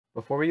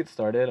Before we get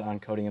started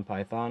on coding in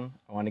Python,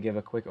 I want to give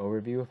a quick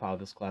overview of how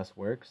this class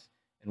works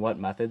and what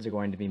methods are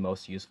going to be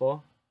most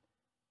useful.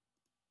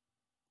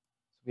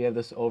 So we have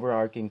this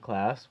overarching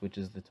class, which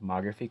is the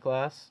tomography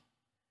class.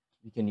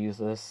 We can use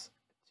this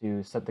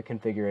to set the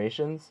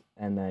configurations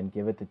and then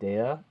give it the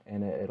data,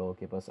 and it'll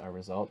give us our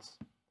results.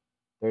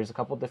 There's a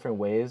couple different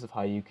ways of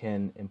how you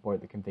can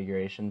import the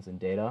configurations and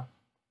data.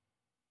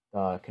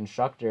 The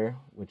constructor,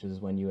 which is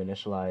when you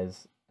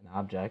initialize an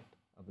object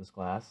of this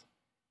class,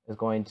 is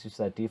going to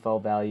set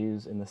default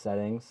values in the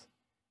settings,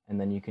 and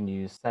then you can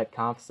use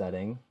setConf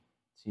setting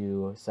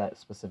to set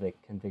specific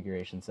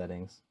configuration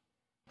settings.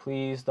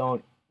 Please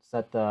don't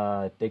set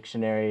the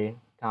dictionary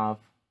conf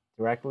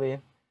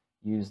directly.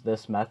 Use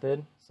this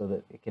method so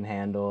that it can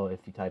handle if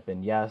you type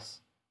in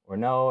yes or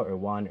no or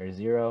 1 or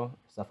 0,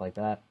 stuff like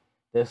that.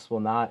 This will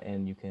not,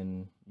 and you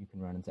can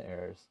run into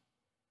errors.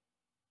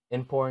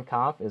 Import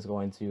conf is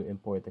going to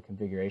import the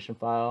configuration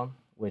file,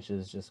 which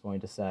is just going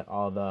to set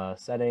all the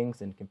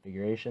settings and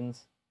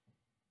configurations.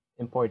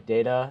 Import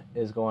data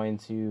is going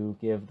to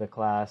give the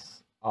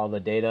class all the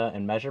data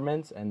and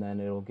measurements, and then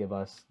it'll give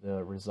us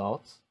the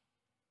results.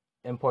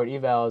 Import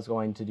eval is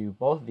going to do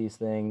both of these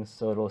things,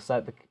 so it'll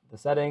set the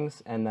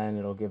settings, and then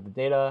it'll give the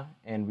data,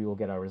 and we will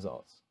get our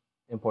results.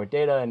 Import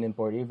data and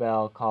import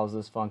eval calls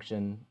this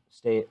function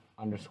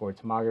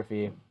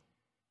state_tomography,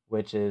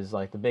 which is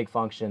like the big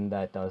function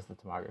that does the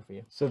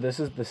tomography. So this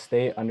is the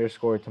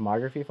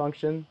state_tomography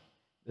function.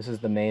 This is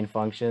the main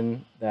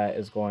function that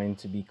is going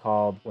to be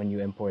called when you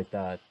import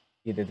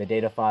either the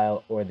data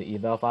file or the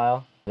eval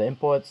file. The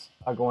inputs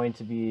are going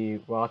to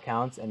be raw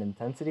counts and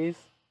intensities.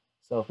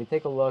 So if we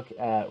take a look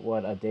at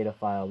what a data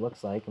file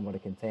looks like and what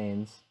it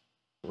contains,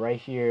 right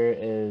here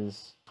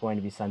is going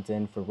to be sent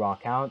in for raw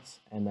counts,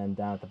 and then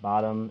down at the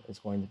bottom is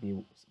going to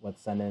be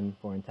what's sent in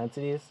for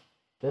intensities.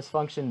 This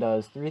function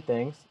does three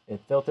things.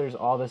 It filters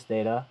all this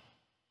data.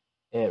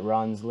 It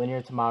runs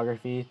linear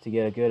tomography to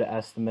get a good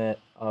estimate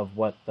of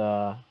what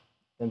the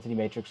density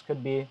matrix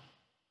could be,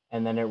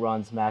 and then it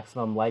runs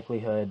maximum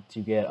likelihood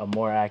to get a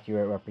more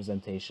accurate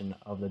representation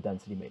of the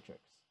density matrix.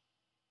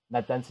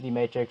 That density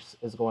matrix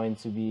is going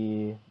to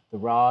be the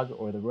ROG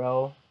or the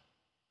row,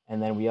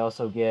 and then we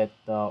also get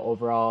the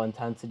overall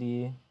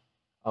intensity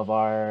of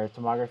our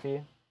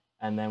tomography,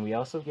 and then we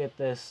also get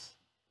this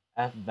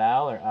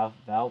eval or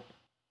eval.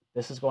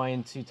 This is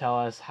going to tell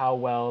us how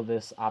well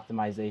this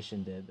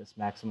optimization did, this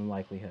maximum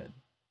likelihood.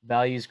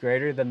 Values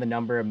greater than the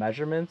number of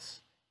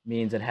measurements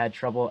means it had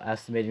trouble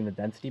estimating the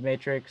density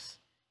matrix,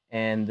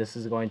 and this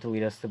is going to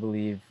lead us to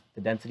believe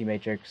the density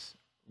matrix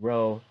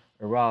row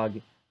or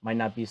ROG might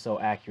not be so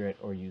accurate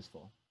or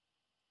useful.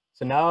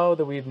 So now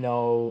that we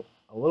know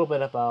a little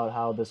bit about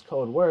how this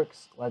code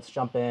works, let's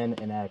jump in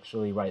and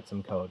actually write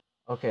some code.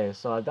 Okay,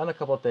 so I've done a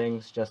couple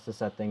things just to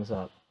set things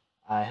up.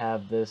 I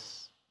have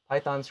this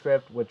Python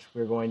script, which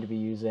we're going to be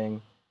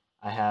using.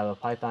 I have a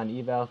Python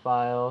eval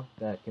file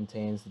that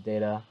contains the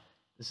data.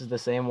 This is the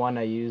same one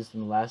I used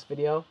in the last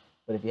video,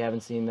 but if you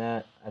haven't seen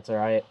that, that's all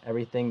right.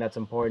 Everything that's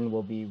important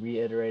will be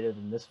reiterated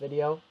in this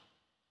video.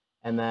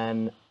 And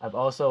then I've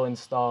also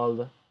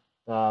installed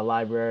the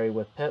library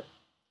with pip.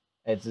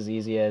 It's as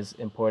easy as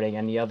importing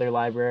any other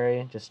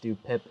library. Just do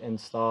pip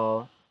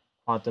install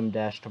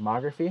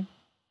Quantum-Tomography.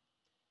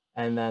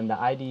 And then the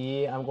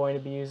IDE I'm going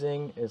to be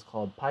using is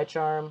called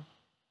PyCharm.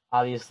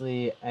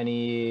 Obviously,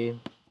 any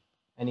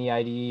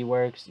IDE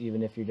works,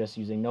 even if you're just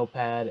using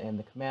Notepad and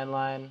the command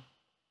line.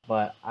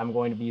 But I'm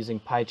going to be using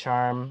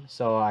PyCharm,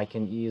 so I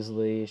can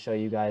easily show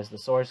you guys the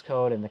source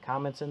code and the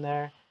comments in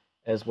there,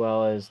 as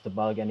well as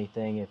debug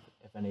anything if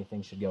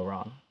anything should go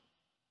wrong.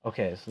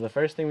 Okay, so the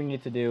first thing we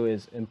need to do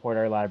is import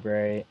our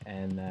library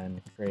and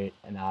then create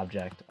an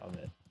object of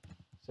it.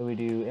 So we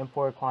do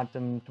import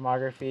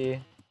Quantum-Tomography,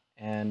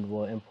 and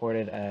we'll import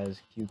it as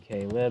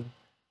qklib. You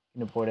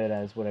can import it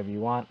as whatever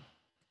you want.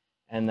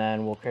 And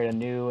then we'll create a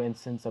new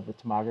instance of the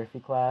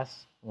tomography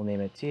class. We'll name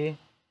it T.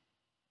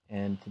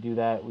 And to do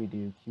that, we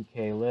do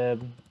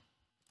qklib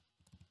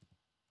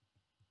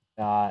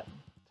dot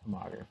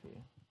tomography.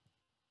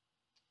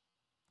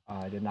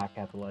 I did not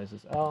capitalize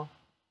this L.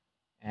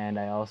 And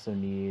I also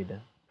need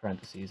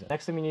parentheses.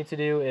 Next thing we need to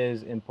do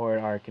is import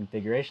our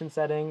configuration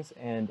settings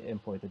and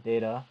import the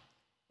data.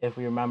 If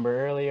we remember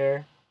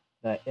earlier,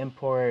 the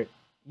import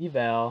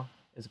eval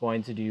is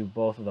going to do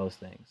both of those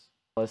things.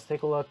 Let's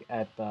take a look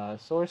at the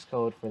source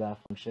code for that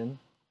function.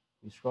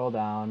 We scroll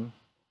down,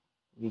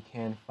 we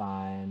can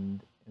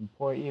find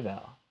import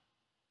eval.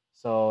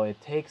 So it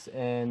takes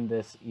in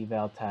this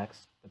eval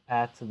text, the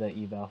path to the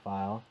eval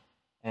file,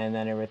 and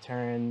then it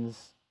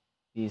returns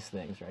these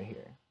things right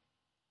here.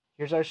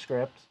 Here's our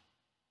script,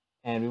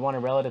 and we want a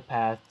relative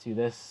path to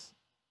this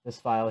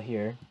file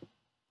here.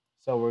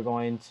 So we're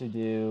going to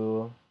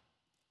do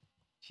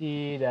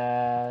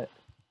t.import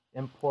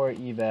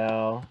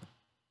eval,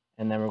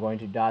 and then we're going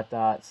to .. /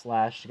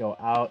 to go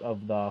out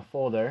of the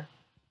folder,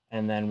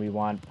 and then we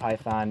want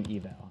python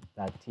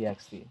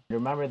eval.txt.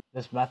 Remember,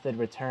 this method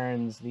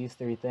returns these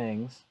three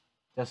things.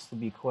 Just to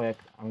be quick,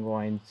 I'm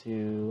going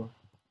to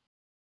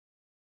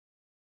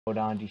go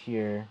down to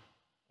here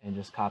and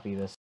just copy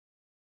this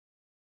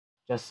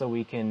just so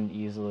we can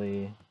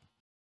easily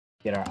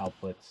get our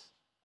outputs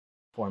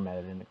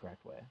formatted in the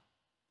correct way.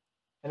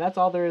 And that's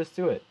all there is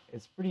to it.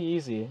 It's pretty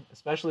easy,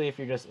 especially if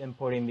you're just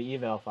importing the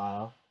eval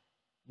file.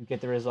 You get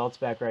the results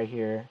back right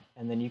here,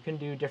 and then you can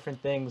do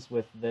different things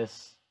with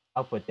this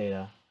output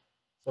data.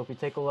 So if we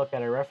take a look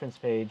at our reference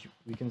page,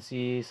 we can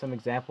see some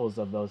examples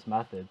of those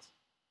methods.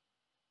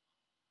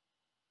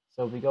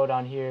 So if we go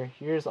down here,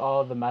 here's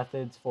all the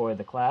methods for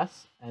the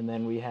class, and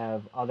then we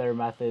have other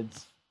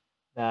methods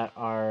that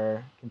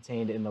are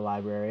contained in the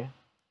library.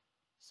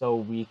 So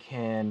we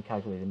can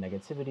calculate the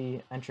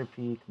negativity,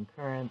 entropy,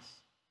 concurrence.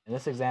 In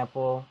this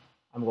example,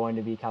 I'm going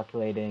to be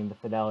calculating the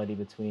fidelity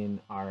between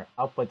our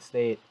output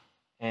state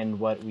and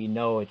what we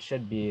know it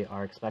should be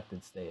our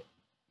expected state.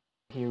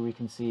 Here we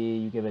can see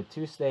you give it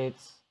two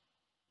states,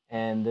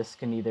 and this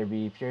can either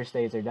be pure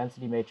states or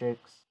density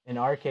matrix. In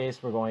our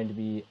case, we're going to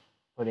be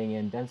putting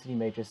in density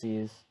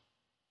matrices,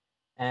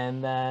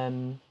 and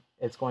then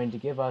it's going to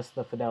give us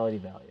the fidelity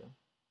value.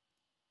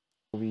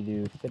 We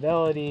do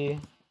fidelity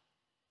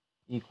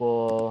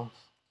equals,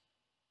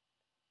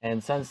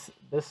 and since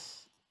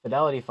this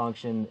fidelity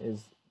function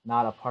is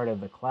not a part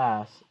of the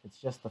class, it's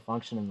just the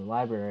function in the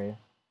library,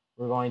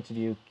 we're going to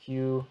do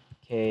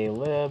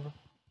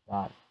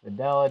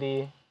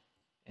qklib.fidelity,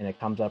 and it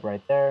comes up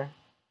right there.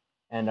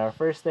 And our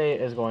first state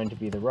is going to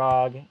be the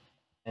ROG,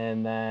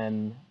 and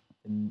then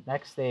the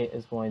next state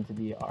is going to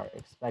be our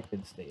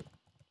expected state.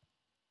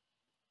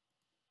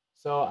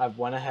 So I've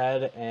went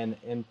ahead and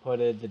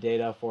inputted the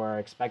data for our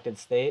expected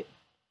state.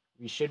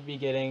 We should be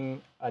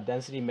getting a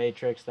density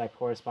matrix that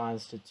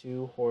corresponds to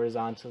two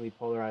horizontally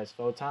polarized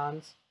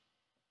photons,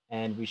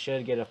 and we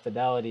should get a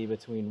fidelity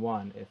between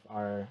 1 if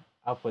our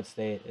output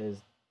state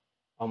is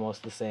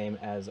almost the same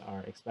as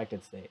our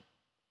expected state.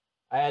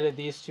 I added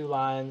these two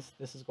lines.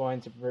 This is going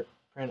to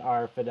print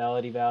our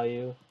fidelity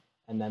value,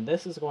 and then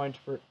this is going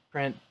to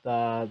print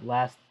the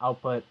last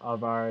output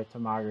of our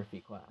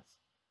tomography class.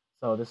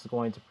 So this is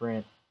going to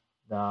print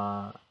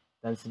the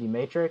density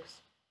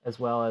matrix as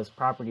well as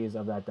properties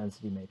of that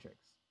density matrix.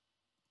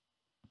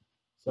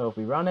 So if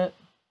we run it,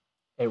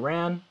 it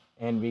ran,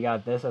 and we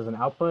got this as an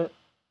output.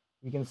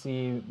 You can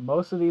see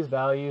most of these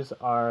values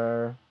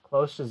are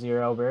close to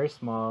 0, very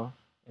small,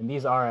 and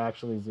these are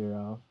actually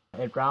 0.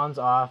 It rounds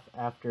off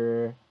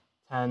after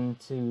 10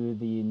 to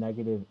the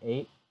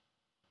 -8.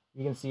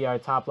 You can see our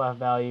top left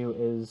value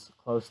is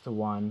close to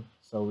 1,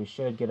 so we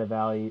should get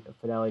a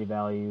fidelity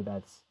value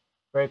that's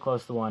very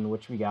close to 1,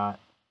 which we got.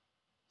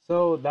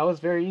 So that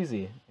was very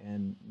easy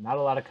and not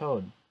a lot of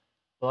code.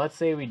 But let's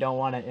say we don't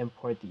want to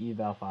import the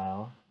eval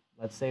file.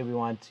 Let's say we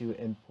want to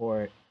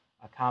import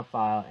a conf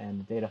file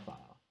and a data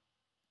file.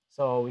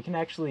 So we can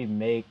actually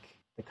make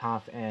the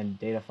conf and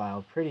data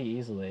file pretty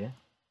easily.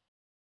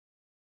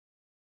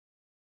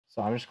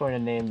 So I'm just going to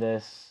name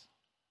this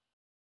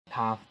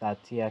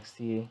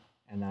conf.txt,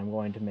 and I'm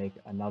going to make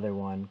another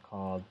one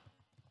called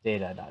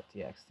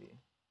data.txt.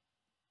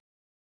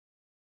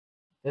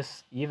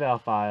 This eval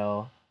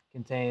file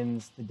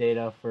contains the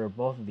data for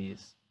both of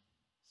these.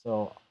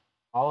 So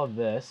all of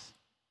this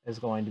is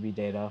going to be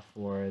data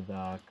for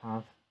the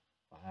conf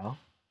file.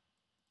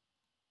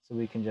 So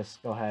we can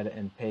just go ahead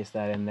and paste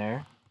that in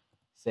there,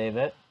 save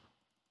it,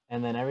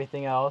 and then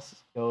everything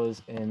else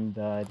goes in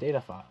the data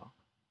file.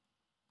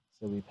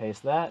 So we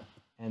paste that,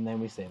 and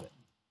then we save it.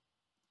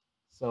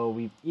 So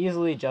we've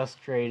easily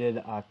just created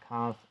a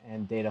conf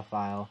and data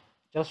file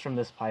just from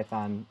this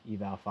Python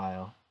eval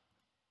file.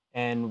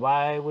 And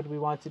why would we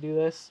want to do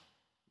this?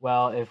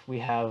 Well, if we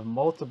have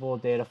multiple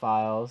data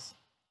files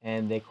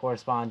and they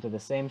correspond to the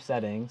same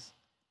settings,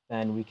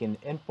 then we can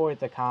import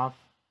the conf,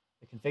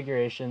 the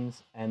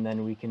configurations, and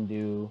then we can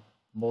do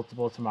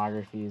multiple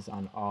tomographies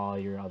on all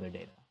your other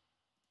data.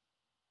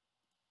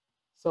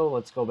 So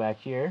let's go back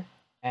here,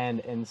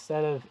 and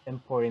instead of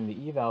importing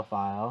the eval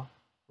file,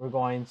 we're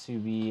going to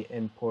be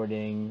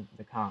importing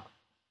the conf.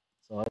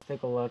 So let's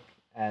take a look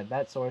at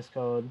that source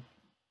code.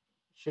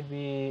 It should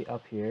be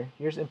up here.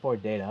 Here's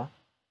import data,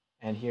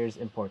 and here's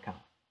import conf.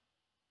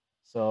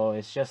 So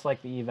it's just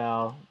like the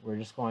eval. We're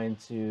just going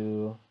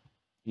to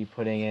be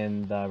putting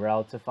in the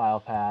relative file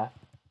path.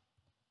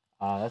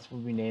 That's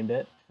what we named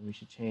it, and we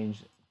should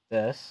change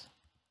this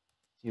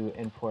to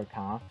import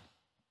conf.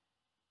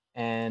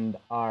 And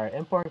our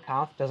import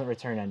conf doesn't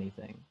return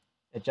anything.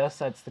 It just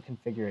sets the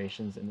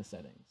configurations in the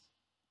settings.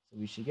 So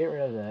we should get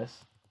rid of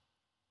this.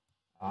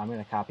 I'm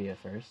going to copy it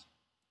first.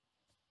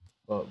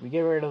 But we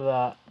get rid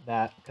of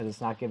that because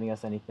it's not giving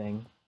us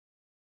anything.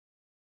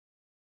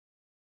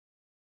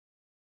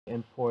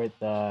 Import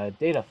the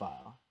data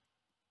file.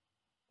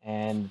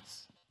 And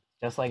it's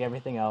just like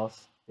everything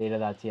else,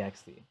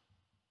 data.txt.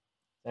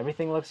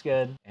 Everything looks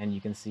good, and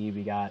you can see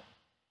we got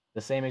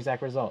the same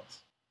exact results.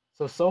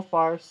 So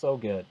far, so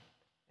good.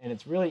 And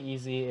it's really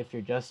easy if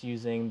you're just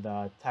using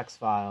the text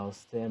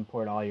files to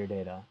import all your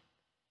data.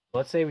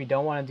 Let's say we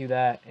don't want to do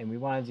that, and we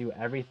want to do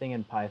everything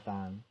in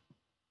Python.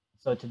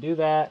 So to do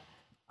that,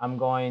 I'm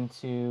going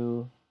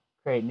to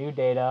create new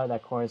data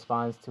that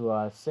corresponds to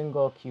a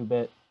single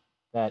qubit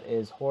that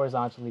is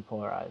horizontally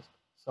polarized.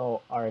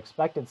 So our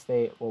expected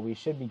state, what we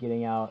should be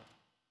getting out,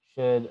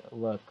 should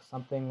look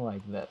something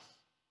like this.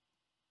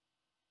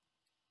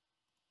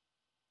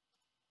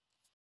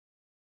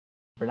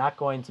 We're not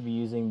going to be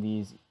using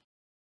these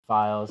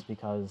files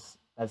because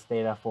that's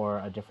data for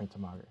a different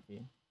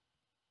tomography.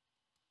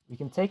 We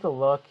can take a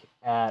look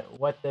at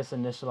what this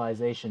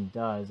initialization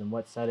does and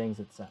what settings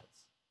it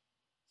sets.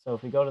 So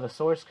if we go to the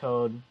source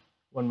code,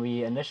 when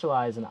we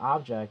initialize an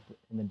object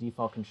in the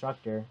default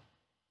constructor,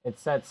 it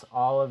sets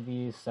all of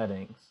these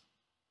settings.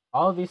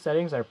 All of these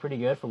settings are pretty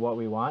good for what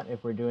we want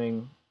if we're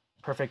doing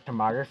perfect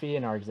tomography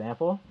in our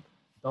example.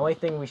 The only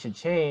thing we should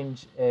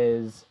change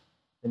is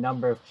the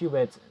number of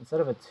qubits. Instead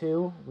of a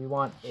 2, we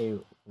want a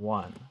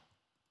 1.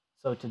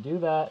 So to do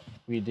that,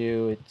 we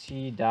do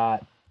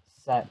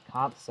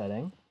t.setConf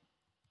setting,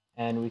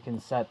 and we can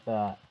set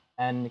the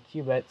n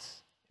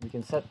qubits. We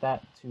can set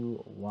that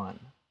to 1.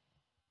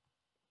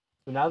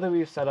 So now that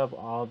we've set up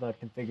all the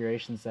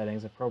configuration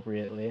settings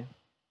appropriately,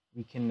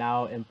 we can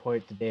now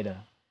import the data.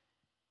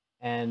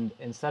 And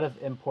instead of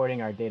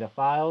importing our data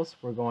files,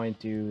 we're going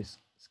to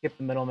skip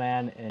the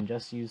middleman and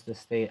just use the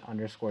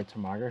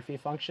state_tomography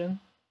function.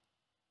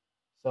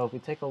 So if we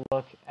take a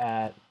look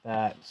at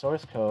that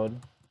source code,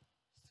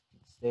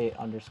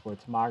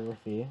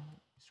 state_tomography,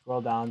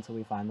 scroll down until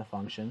we find the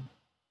function,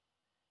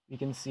 we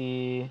can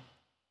see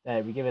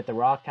that we give it the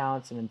raw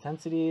counts and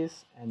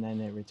intensities, and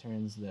then it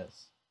returns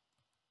this.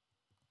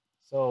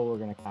 So we're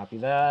going to copy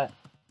that,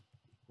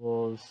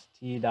 equals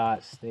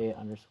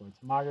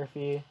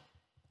t.state_tomography,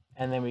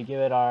 and then we give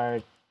it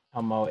our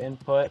tomo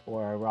input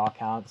or our raw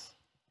counts,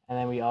 and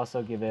then we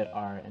also give it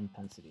our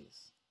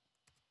intensities.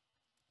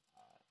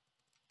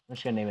 I'm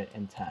just going to name it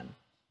in10.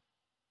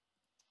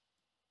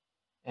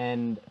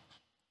 And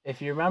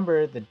if you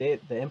remember, the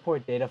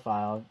import data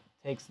file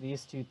takes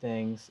these two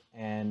things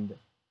and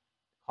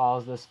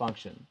calls this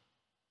function.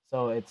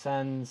 So it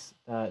sends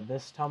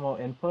this tomo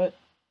input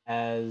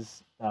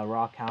as the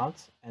raw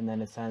count, and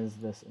then it sends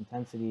this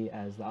intensity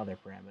as the other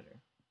parameter.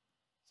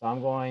 So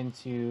I'm going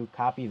to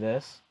copy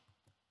this,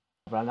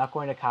 but I'm not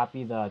going to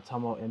copy the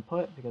tomo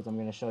input because I'm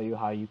going to show you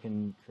how you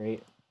can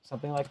create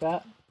something like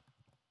that.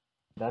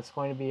 That's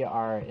going to be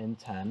our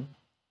in10.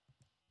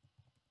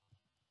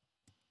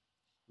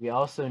 We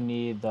also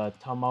need the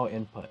tomo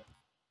input,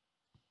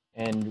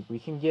 and we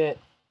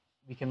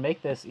can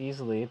make this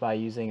easily by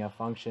using a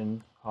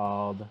function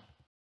called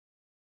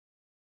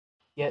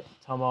get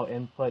tomo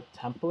input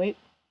template.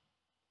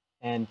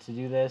 And to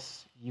do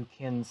this, you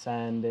can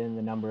send in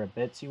the number of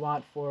bits you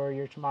want for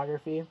your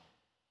tomography,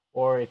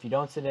 or if you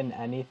don't send in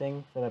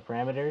anything for the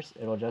parameters,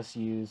 it'll just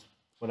use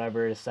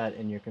whatever is set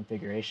in your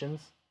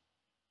configurations.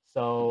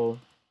 So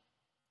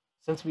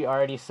since we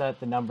already set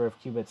the number of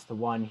qubits to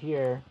 1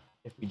 here,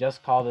 if we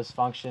just call this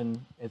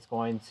function, it's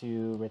going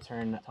to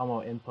return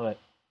tomo input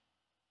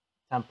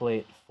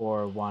template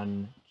for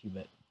 1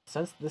 qubit.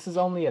 Since this is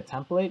only a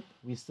template,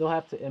 we still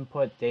have to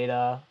input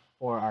data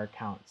for our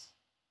counts.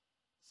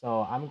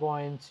 So I'm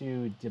going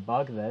to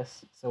debug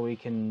this so we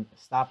can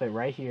stop it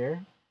right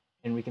here,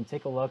 and we can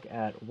take a look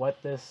at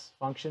what this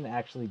function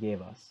actually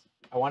gave us.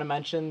 I want to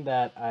mention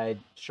that I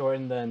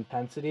shortened the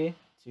intensity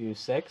to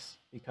 6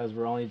 because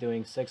we're only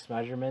doing 6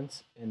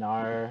 measurements in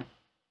our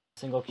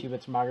single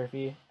qubit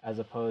tomography as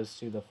opposed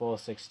to the full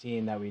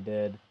 16 that we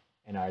did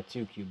in our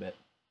 2 qubit.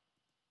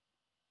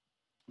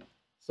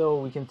 So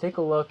we can take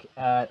a look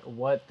at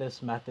what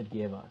this method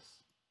gave us.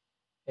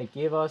 It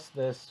gave us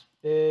this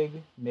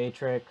big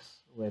matrix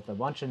with a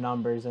bunch of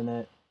numbers in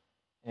it,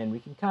 and we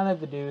can kind of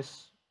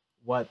deduce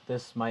what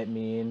this might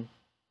mean,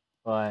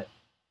 but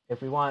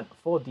if we want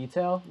full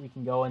detail, we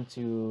can go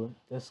into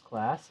this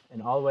class,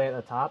 and all the way at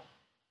the top,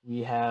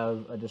 we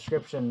have a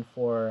description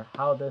for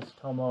how this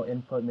tomo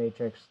input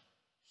matrix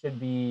should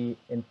be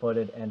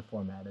inputted and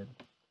formatted.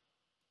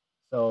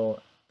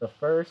 So the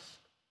first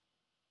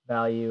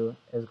value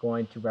is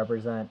going to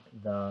represent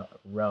the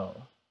row,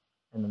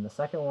 and then the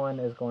second one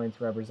is going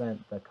to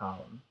represent the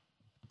column.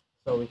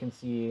 So we can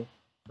see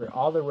for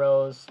all the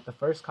rows, the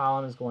first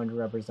column is going to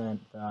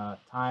represent the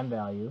time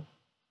value,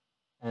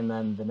 and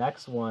then the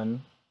next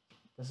one,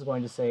 this is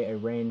going to say a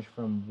range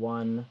from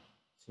 1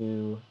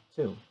 to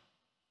 2,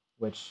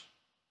 which,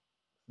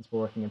 since we're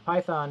working in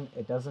Python,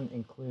 it doesn't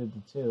include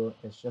the 2,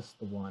 it's just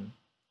the 1.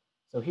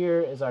 So here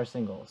is our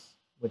singles,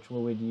 which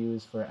we would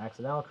use for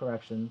accidental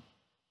correction,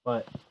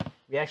 but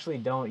we actually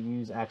don't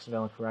use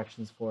accidental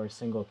corrections for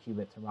single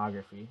qubit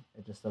tomography.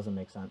 It just doesn't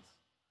make sense.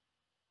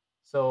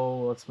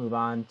 So let's move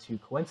on to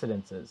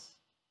coincidences.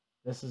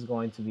 This is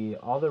going to be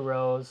all the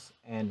rows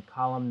and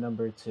column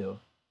number 2.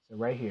 So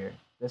right here,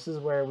 this is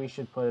where we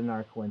should put in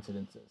our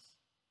coincidences.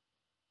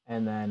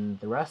 And then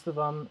the rest of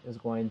them is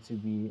going to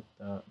be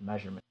the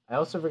measurement. I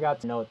also forgot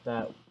to note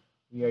that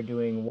we are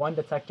doing 1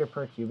 detector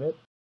per qubit.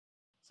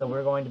 So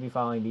we're going to be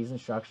following these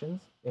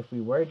instructions. If we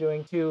were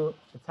doing 2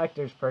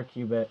 detectors per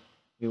qubit,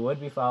 we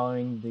would be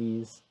following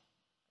these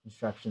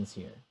instructions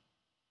here.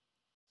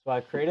 So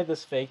I created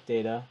this fake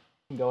data.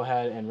 We can go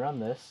ahead and run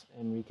this,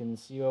 and we can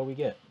see what we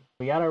get.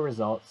 We got our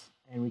results,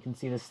 and we can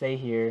see the stay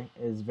here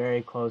is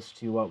very close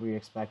to what we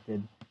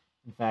expected.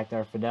 In fact,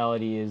 our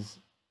fidelity is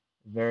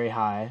very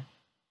high,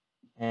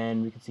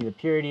 And we can see the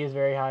purity is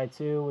very high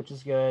too, which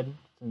is good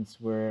since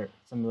we're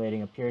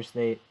simulating a pure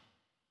state.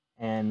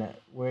 And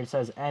where it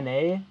says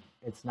NA,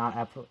 it's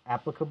not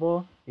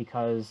applicable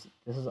because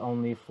this is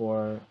only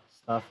for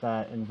stuff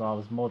that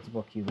involves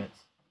multiple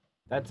qubits.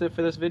 That's it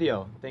for this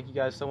video. Thank you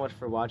guys so much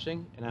for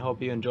watching, and I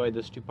hope you enjoyed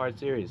this two-part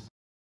series.